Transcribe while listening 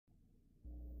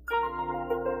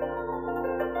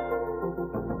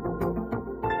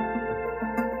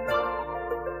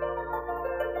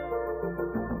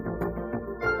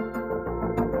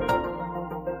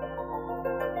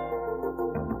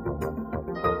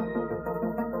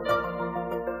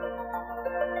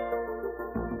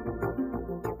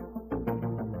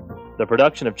The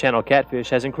production of channel catfish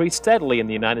has increased steadily in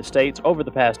the United States over the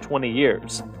past 20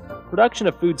 years. Production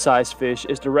of food-sized fish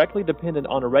is directly dependent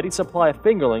on a ready supply of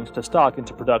fingerlings to stock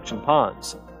into production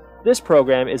ponds. This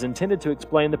program is intended to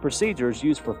explain the procedures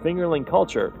used for fingerling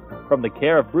culture, from the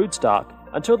care of broodstock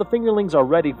until the fingerlings are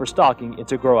ready for stocking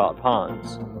into grow-out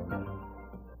ponds.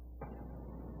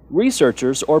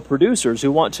 Researchers or producers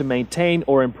who want to maintain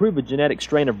or improve a genetic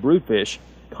strain of broodfish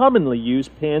commonly use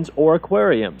pens or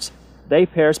aquariums. They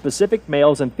pair specific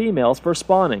males and females for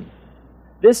spawning.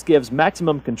 This gives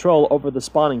maximum control over the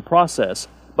spawning process,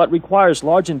 but requires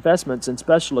large investments in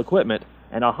special equipment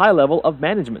and a high level of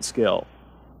management skill.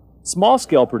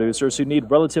 Small-scale producers who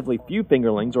need relatively few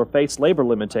fingerlings or face labor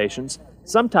limitations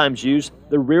sometimes use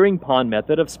the rearing pond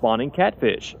method of spawning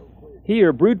catfish.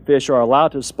 Here, broodfish are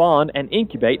allowed to spawn and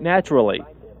incubate naturally.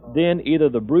 Then either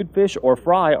the broodfish or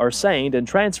fry are seined and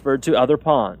transferred to other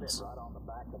ponds.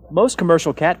 Most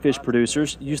commercial catfish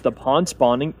producers use the pond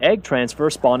spawning egg transfer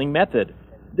spawning method.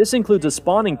 This includes a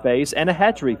spawning phase and a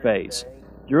hatchery phase.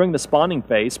 During the spawning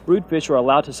phase, broodfish are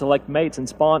allowed to select mates and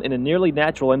spawn in a nearly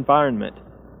natural environment.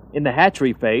 In the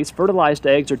hatchery phase, fertilized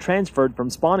eggs are transferred from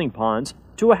spawning ponds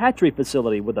to a hatchery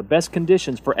facility with the best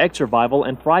conditions for egg survival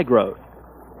and fry growth.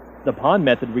 The pond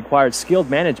method requires skilled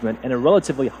management and a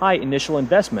relatively high initial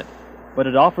investment, but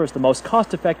it offers the most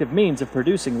cost-effective means of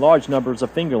producing large numbers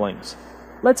of fingerlings.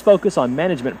 Let's focus on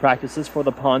management practices for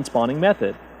the pond spawning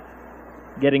method.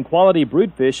 Getting quality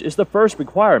broodfish is the first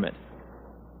requirement.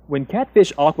 When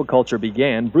catfish aquaculture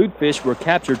began, broodfish were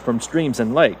captured from streams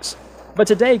and lakes. But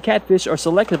today, catfish are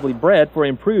selectively bred for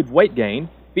improved weight gain,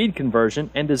 feed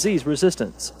conversion, and disease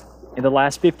resistance. In the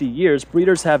last 50 years,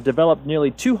 breeders have developed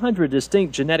nearly 200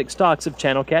 distinct genetic stocks of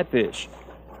channel catfish.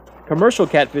 Commercial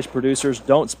catfish producers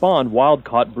don't spawn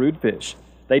wild-caught broodfish.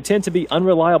 They tend to be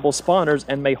unreliable spawners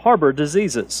and may harbor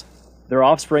diseases. Their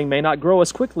offspring may not grow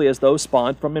as quickly as those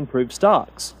spawned from improved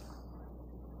stocks.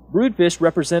 Broodfish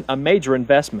represent a major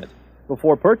investment.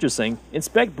 Before purchasing,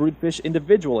 inspect broodfish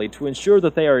individually to ensure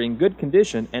that they are in good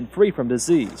condition and free from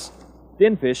disease.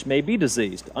 Thin fish may be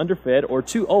diseased, underfed, or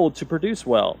too old to produce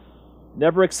well.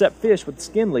 Never accept fish with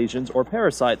skin lesions or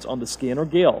parasites on the skin or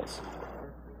gills.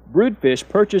 Broodfish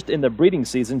purchased in the breeding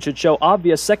season should show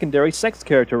obvious secondary sex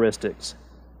characteristics.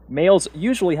 Males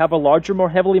usually have a larger, more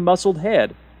heavily muscled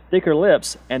head, thicker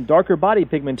lips, and darker body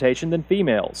pigmentation than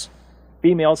females.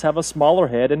 Females have a smaller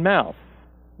head and mouth.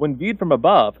 When viewed from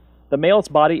above, the male's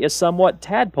body is somewhat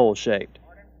tadpole-shaped.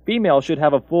 Females should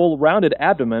have a full, rounded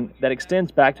abdomen that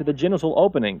extends back to the genital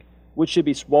opening, which should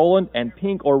be swollen and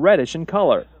pink or reddish in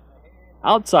color.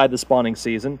 Outside the spawning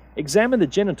season, examine the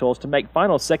genitals to make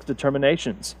final sex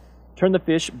determinations. Turn the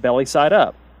fish belly side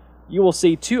up. You will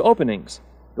see two openings.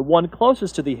 The one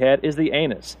closest to the head is the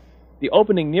anus. The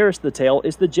opening nearest the tail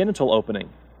is the genital opening.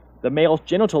 The male's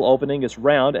genital opening is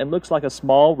round and looks like a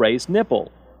small raised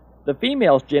nipple. The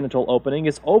female's genital opening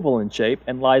is oval in shape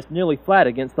and lies nearly flat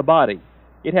against the body.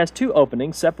 It has two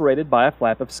openings separated by a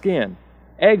flap of skin.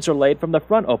 Eggs are laid from the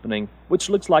front opening, which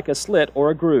looks like a slit or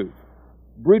a groove.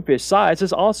 Broodfish size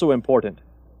is also important.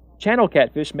 Channel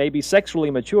catfish may be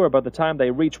sexually mature by the time they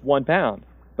reach 1 pound,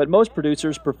 but most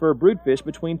producers prefer broodfish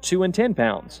between 2 and 10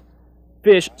 pounds.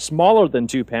 Fish smaller than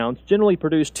 2 pounds generally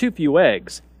produce too few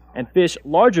eggs, and fish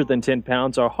larger than 10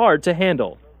 pounds are hard to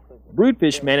handle.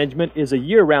 Broodfish management is a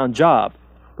year-round job.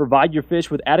 Provide your fish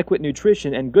with adequate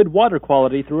nutrition and good water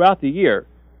quality throughout the year,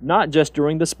 not just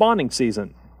during the spawning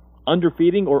season.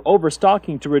 Underfeeding or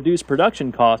overstocking to reduce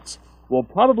production costs will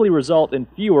probably result in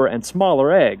fewer and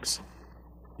smaller eggs.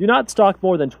 Do not stock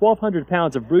more than 1,200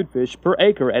 pounds of broodfish per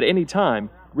acre at any time,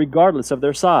 regardless of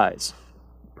their size.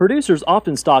 Producers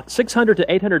often stock 600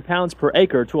 to 800 pounds per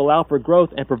acre to allow for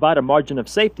growth and provide a margin of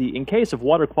safety in case of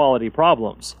water quality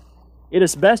problems. It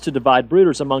is best to divide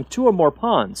brooders among 2 or more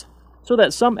ponds, so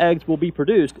that some eggs will be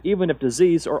produced even if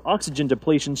disease or oxygen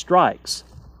depletion strikes.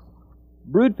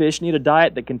 Broodfish need a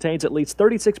diet that contains at least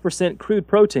 36% crude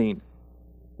protein.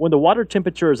 When the water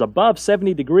temperature is above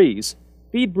 70 degrees,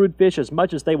 feed broodfish as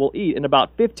much as they will eat in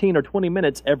about 15 or 20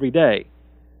 minutes every day.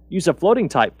 Use a floating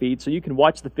type feed so you can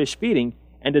watch the fish feeding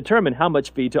and determine how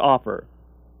much feed to offer.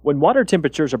 When water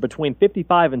temperatures are between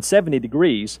 55 and 70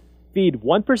 degrees, feed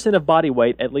 1% of body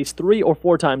weight at least 3 or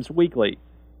 4 times weekly.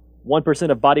 1%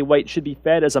 of body weight should be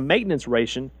fed as a maintenance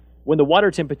ration when the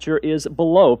water temperature is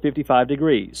below 55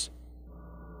 degrees.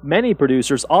 Many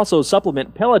producers also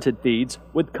supplement pelleted feeds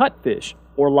with cut fish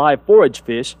or live forage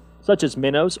fish such as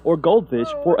minnows or goldfish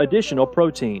for additional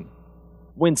protein.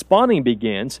 When spawning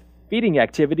begins, feeding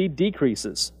activity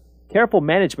decreases. Careful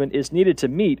management is needed to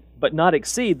meet but not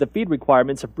exceed the feed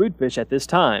requirements of broodfish at this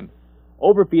time.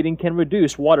 Overfeeding can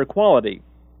reduce water quality.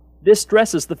 This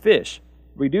stresses the fish,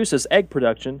 reduces egg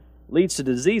production, leads to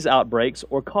disease outbreaks,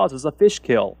 or causes a fish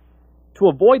kill. To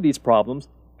avoid these problems,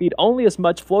 feed only as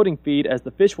much floating feed as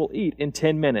the fish will eat in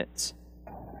 10 minutes.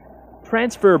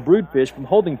 Transfer broodfish from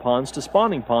holding ponds to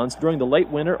spawning ponds during the late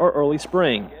winter or early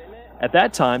spring. At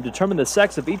that time, determine the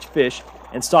sex of each fish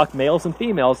and stock males and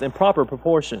females in proper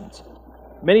proportions.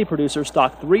 Many producers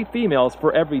stock 3 females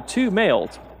for every 2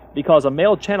 males because a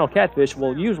male channel catfish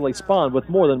will usually spawn with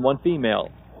more than 1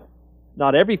 female.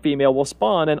 Not every female will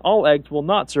spawn and all eggs will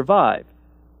not survive.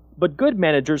 But good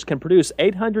managers can produce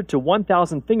 800 to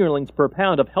 1,000 fingerlings per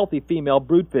pound of healthy female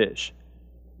broodfish.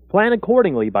 Plan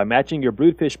accordingly by matching your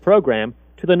broodfish program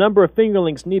to the number of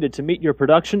fingerlings needed to meet your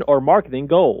production or marketing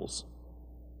goals.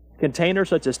 Containers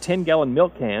such as 10-gallon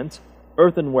milk cans,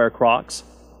 earthenware crocks,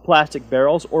 plastic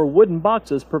barrels, or wooden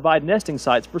boxes provide nesting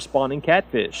sites for spawning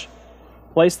catfish.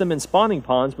 Place them in spawning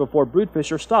ponds before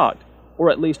broodfish are stocked, or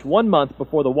at least 1 month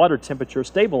before the water temperature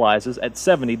stabilizes at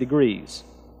 70 degrees.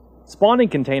 Spawning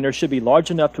containers should be large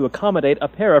enough to accommodate a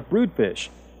pair of broodfish.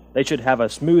 They should have a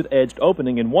smooth-edged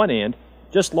opening in one end,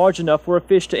 just large enough for a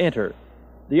fish to enter.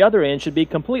 The other end should be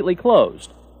completely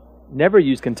closed. Never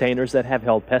use containers that have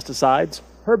held pesticides,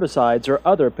 herbicides, or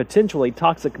other potentially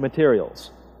toxic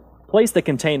materials. Place the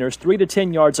containers 3 to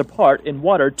 10 yards apart in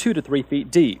water 2 to 3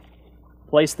 feet deep.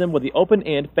 Place them with the open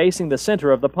end facing the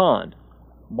center of the pond.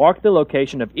 Mark the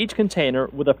location of each container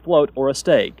with a float or a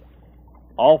stake.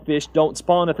 All fish don't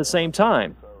spawn at the same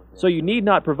time, so you need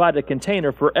not provide a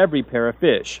container for every pair of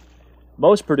fish.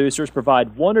 Most producers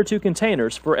provide 1 or 2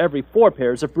 containers for every 4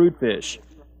 pairs of broodfish.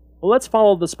 Well, let's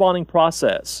follow the spawning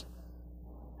process.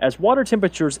 As water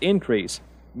temperatures increase,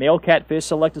 male catfish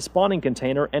select a spawning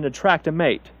container and attract a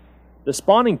mate. The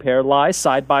spawning pair lies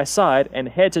side by side and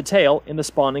head to tail in the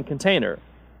spawning container.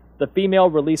 The female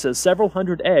releases several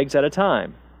hundred eggs at a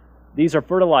time. These are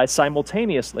fertilized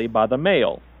simultaneously by the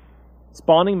male.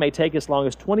 Spawning may take as long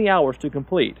as 20 hours to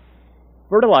complete.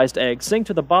 Fertilized eggs sink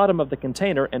to the bottom of the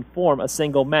container and form a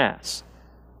single mass.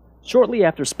 Shortly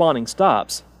after spawning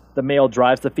stops, the male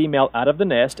drives the female out of the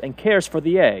nest and cares for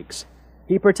the eggs.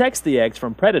 He protects the eggs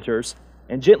from predators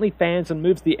and gently fans and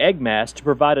moves the egg mass to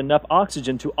provide enough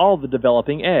oxygen to all the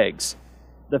developing eggs.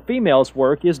 The female's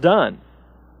work is done.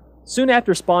 Soon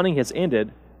after spawning has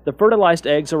ended, the fertilized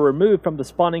eggs are removed from the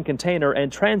spawning container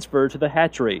and transferred to the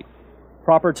hatchery.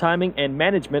 Proper timing and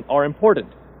management are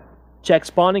important. Check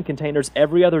spawning containers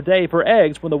every other day for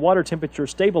eggs when the water temperature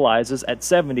stabilizes at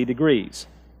 70 degrees.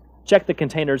 Check the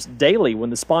containers daily when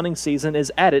the spawning season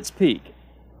is at its peak.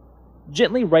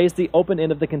 Gently raise the open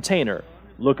end of the container,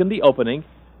 look in the opening,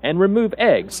 and remove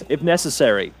eggs if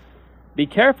necessary. Be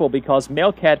careful because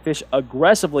male catfish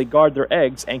aggressively guard their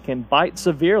eggs and can bite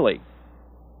severely.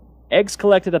 Eggs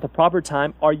collected at the proper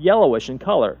time are yellowish in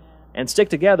color and stick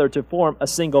together to form a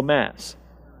single mass.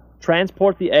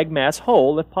 Transport the egg mass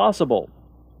whole if possible.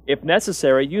 If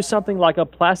necessary, use something like a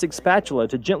plastic spatula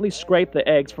to gently scrape the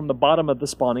eggs from the bottom of the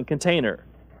spawning container.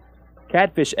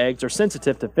 Catfish eggs are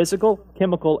sensitive to physical,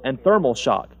 chemical, and thermal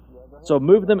shock, so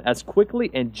move them as quickly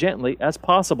and gently as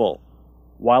possible.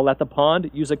 While at the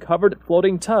pond, use a covered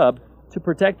floating tub to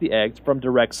protect the eggs from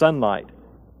direct sunlight.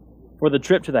 For the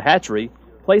trip to the hatchery,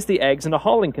 place the eggs in a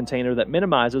hauling container that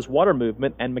minimizes water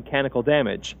movement and mechanical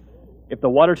damage. If the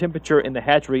water temperature in the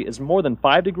hatchery is more than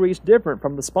 5 degrees different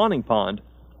from the spawning pond,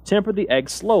 temper the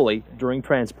eggs slowly during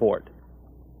transport.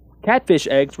 Catfish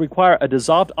eggs require a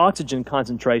dissolved oxygen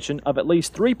concentration of at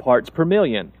least 3 parts per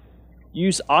million.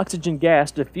 Use oxygen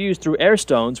gas diffused through air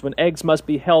stones when eggs must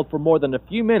be held for more than a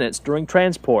few minutes during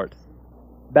transport.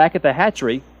 Back at the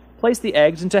hatchery, place the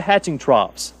eggs into hatching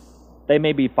troughs. They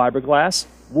may be fiberglass,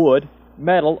 wood,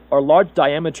 metal, or large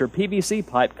diameter PVC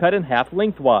pipe cut in half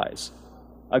lengthwise.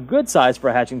 A good size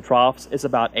for hatching troughs is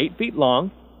about 8 feet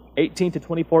long, 18 to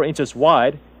 24 inches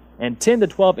wide, and 10 to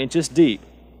 12 inches deep.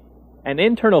 An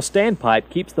internal standpipe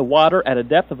keeps the water at a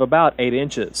depth of about 8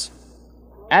 inches.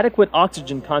 Adequate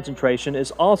oxygen concentration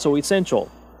is also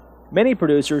essential. Many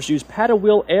producers use paddle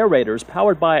wheel aerators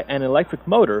powered by an electric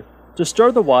motor to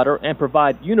stir the water and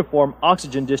provide uniform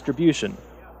oxygen distribution.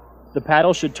 The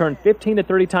paddle should turn 15 to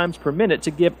 30 times per minute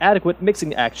to give adequate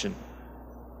mixing action.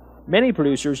 Many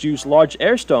producers use large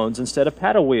air stones instead of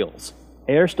paddle wheels.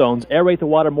 Air stones aerate the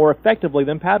water more effectively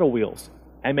than paddle wheels,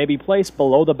 and may be placed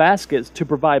below the baskets to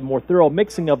provide more thorough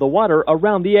mixing of the water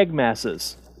around the egg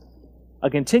masses. A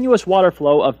continuous water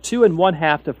flow of 2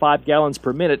 1/2 to 5 gallons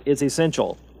per minute is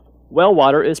essential. Well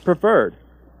water is preferred.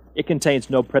 It contains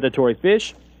no predatory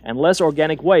fish and less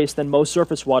organic waste than most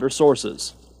surface water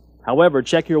sources. However,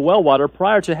 check your well water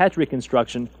prior to hatchery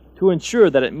construction to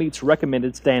ensure that it meets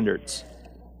recommended standards.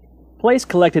 Place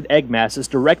collected egg masses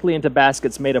directly into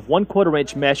baskets made of 1/4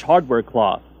 inch mesh hardware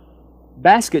cloth.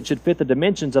 Basket should fit the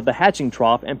dimensions of the hatching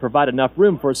trough and provide enough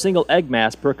room for a single egg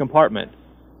mass per compartment.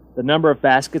 The number of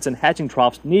baskets and hatching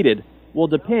troughs needed will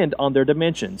depend on their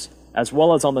dimensions, as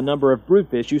well as on the number of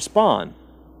broodfish you spawn,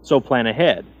 so plan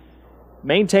ahead.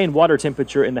 Maintain water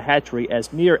temperature in the hatchery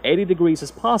as near 80 degrees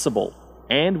as possible,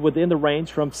 and within the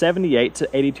range from 78 to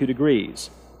 82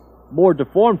 degrees. More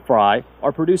deformed fry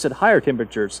are produced at higher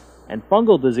temperatures, and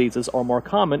fungal diseases are more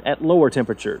common at lower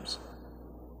temperatures.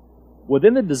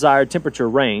 Within the desired temperature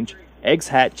range, eggs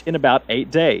hatch in about 8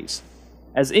 days.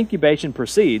 As incubation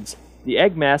proceeds, the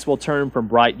egg mass will turn from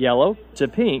bright yellow to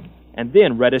pink and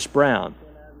then reddish brown.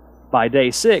 By day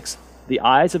 6, the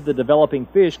eyes of the developing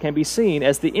fish can be seen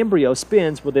as the embryo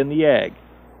spins within the egg.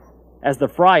 As the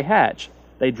fry hatch,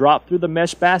 they drop through the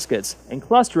mesh baskets and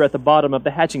cluster at the bottom of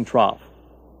the hatching trough.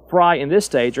 Fry in this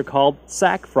stage are called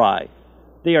sac fry.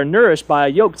 They are nourished by a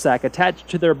yolk sac attached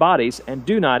to their bodies and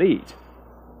do not eat.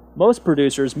 Most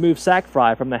producers move sac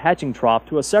fry from the hatching trough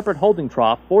to a separate holding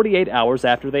trough 48 hours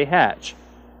after they hatch.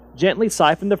 Gently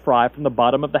siphon the fry from the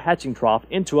bottom of the hatching trough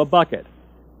into a bucket.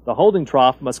 The holding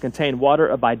trough must contain water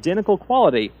of identical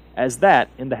quality as that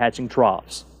in the hatching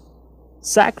troughs.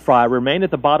 Sac fry remain at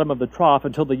the bottom of the trough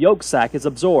until the yolk sac is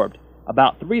absorbed,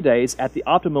 about 3 days at the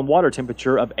optimum water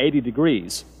temperature of 80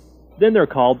 degrees. Then they're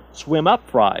called swim-up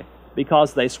fry,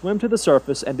 because they swim to the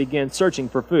surface and begin searching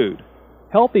for food.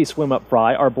 Healthy swim-up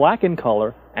fry are black in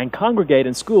color and congregate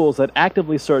in schools that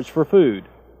actively search for food.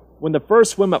 When the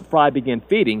first swim-up fry begin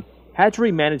feeding,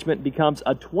 hatchery management becomes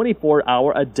a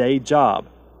 24-hour-a-day job.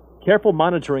 Careful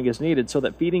monitoring is needed so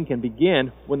that feeding can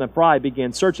begin when the fry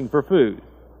begins searching for food.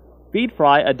 Feed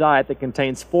fry a diet that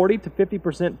contains 40 to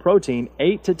 50% protein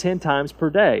 8 to 10 times per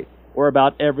day, or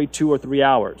about every 2 or 3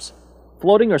 hours.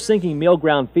 Floating or sinking meal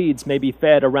ground feeds may be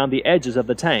fed around the edges of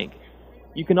the tank.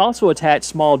 You can also attach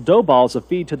small dough balls of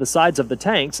feed to the sides of the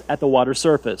tanks at the water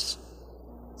surface.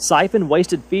 Siphon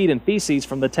wasted feed and feces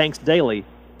from the tanks daily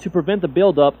to prevent the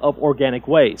buildup of organic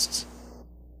wastes.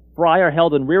 Fry are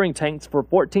held in rearing tanks for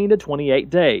 14 to 28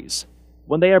 days.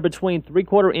 When they are between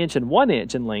 3/4 inch and 1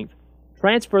 inch in length,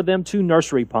 transfer them to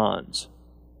nursery ponds.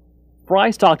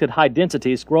 Fry stocked at high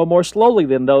densities grow more slowly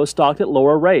than those stocked at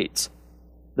lower rates.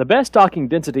 The best stocking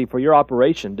density for your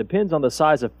operation depends on the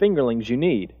size of fingerlings you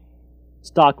need.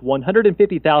 Stock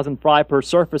 150,000 fry per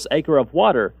surface acre of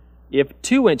water if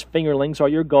 2-inch fingerlings are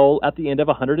your goal at the end of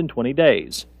 120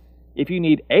 days. If you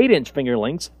need 8-inch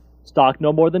fingerlings, stock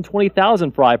no more than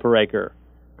 20,000 fry per acre.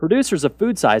 Producers of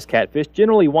food-sized catfish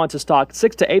generally want to stock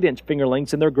 6 to 8-inch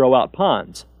fingerlings in their grow-out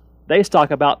ponds. They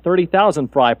stock about 30,000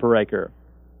 fry per acre.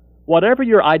 Whatever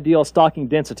your ideal stocking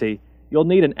density, you'll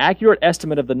need an accurate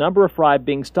estimate of the number of fry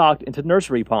being stocked into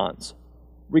nursery ponds.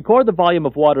 Record the volume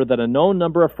of water that a known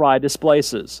number of fry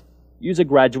displaces. Use a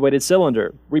graduated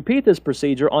cylinder. Repeat this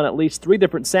procedure on at least 3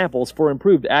 different samples for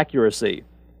improved accuracy.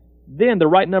 Then the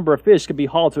right number of fish can be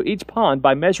hauled to each pond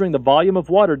by measuring the volume of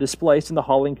water displaced in the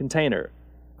hauling container.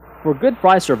 For good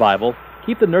fry survival,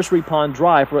 keep the nursery pond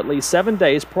dry for at least 7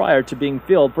 days prior to being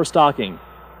filled for stocking.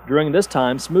 During this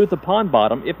time, smooth the pond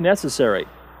bottom if necessary.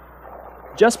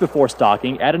 Just before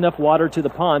stocking, add enough water to the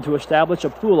pond to establish a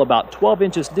pool about 12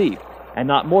 inches deep and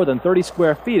not more than 30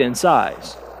 square feet in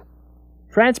size.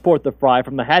 Transport the fry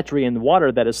from the hatchery in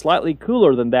water that is slightly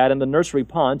cooler than that in the nursery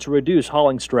pond to reduce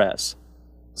hauling stress.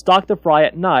 Stock the fry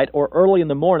at night or early in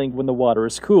the morning when the water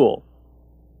is cool.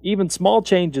 Even small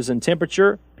changes in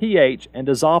temperature, pH, and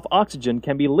dissolved oxygen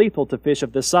can be lethal to fish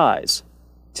of this size.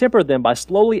 Temper them by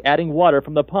slowly adding water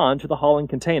from the pond to the hauling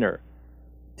container.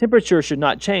 Temperature should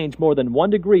not change more than 1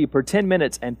 degree per 10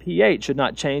 minutes and pH should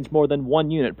not change more than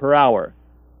 1 unit per hour.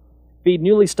 Feed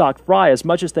newly stocked fry as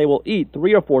much as they will eat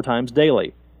 3 or 4 times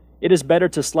daily. It is better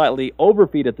to slightly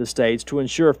overfeed at this stage to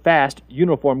ensure fast,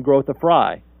 uniform growth of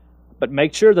fry. But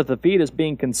make sure that the feed is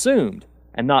being consumed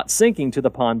and not sinking to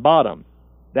the pond bottom.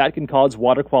 That can cause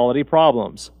water quality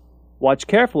problems. Watch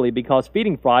carefully because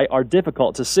feeding fry are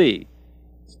difficult to see.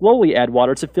 Slowly add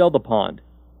water to fill the pond.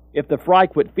 If the fry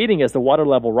quit feeding as the water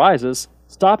level rises,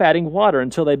 stop adding water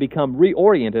until they become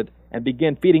reoriented and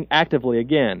begin feeding actively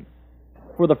again.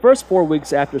 For the first 4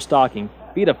 weeks after stocking,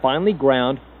 feed a finely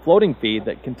ground, floating feed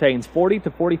that contains 40 to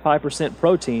 45%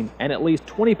 protein and at least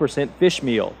 20% fish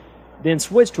meal. Then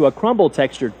switch to a crumble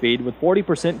textured feed with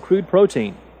 40% crude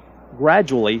protein.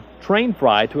 Gradually, train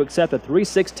fry to accept a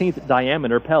 3/16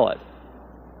 diameter pellet.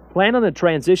 Plan on a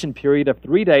transition period of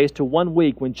 3 days to 1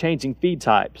 week when changing feed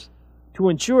types. To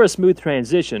ensure a smooth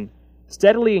transition,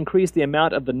 steadily increase the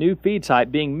amount of the new feed type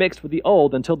being mixed with the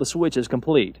old until the switch is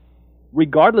complete.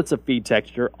 Regardless of feed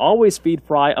texture, always feed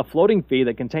fry a floating feed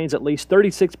that contains at least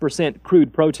 36%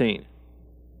 crude protein.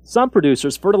 Some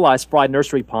producers fertilize fry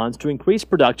nursery ponds to increase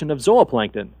production of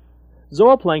zooplankton.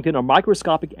 Zooplankton are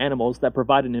microscopic animals that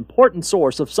provide an important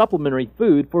source of supplementary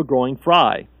food for growing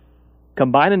fry.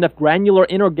 Combine enough granular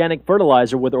inorganic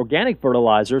fertilizer with organic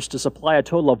fertilizers to supply a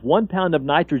total of 1 pound of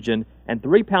nitrogen and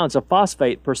 3 pounds of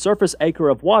phosphate per surface acre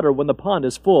of water when the pond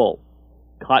is full.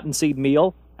 Cottonseed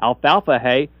meal, alfalfa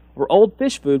hay, or old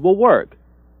fish food will work.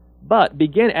 But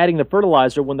begin adding the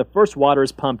fertilizer when the first water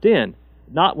is pumped in,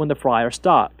 not when the fry are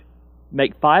stocked.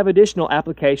 Make 5 additional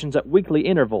applications at weekly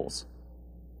intervals.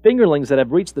 Fingerlings that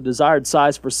have reached the desired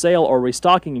size for sale or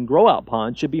restocking in grow-out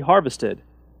ponds should be harvested.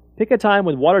 Pick a time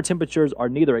when water temperatures are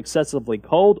neither excessively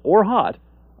cold or hot,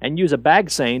 and use a bag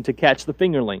seine to catch the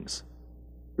fingerlings.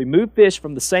 Remove fish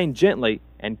from the seine gently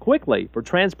and quickly for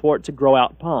transport to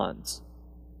grow-out ponds.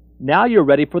 Now you're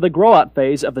ready for the grow-out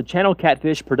phase of the channel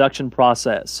catfish production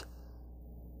process.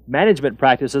 Management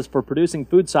practices for producing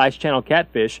food-sized channel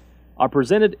catfish are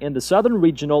presented in the Southern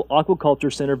Regional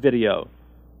Aquaculture Center video.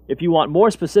 If you want more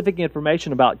specific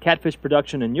information about catfish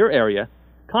production in your area,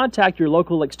 contact your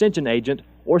local extension agent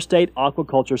or state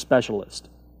aquaculture specialist.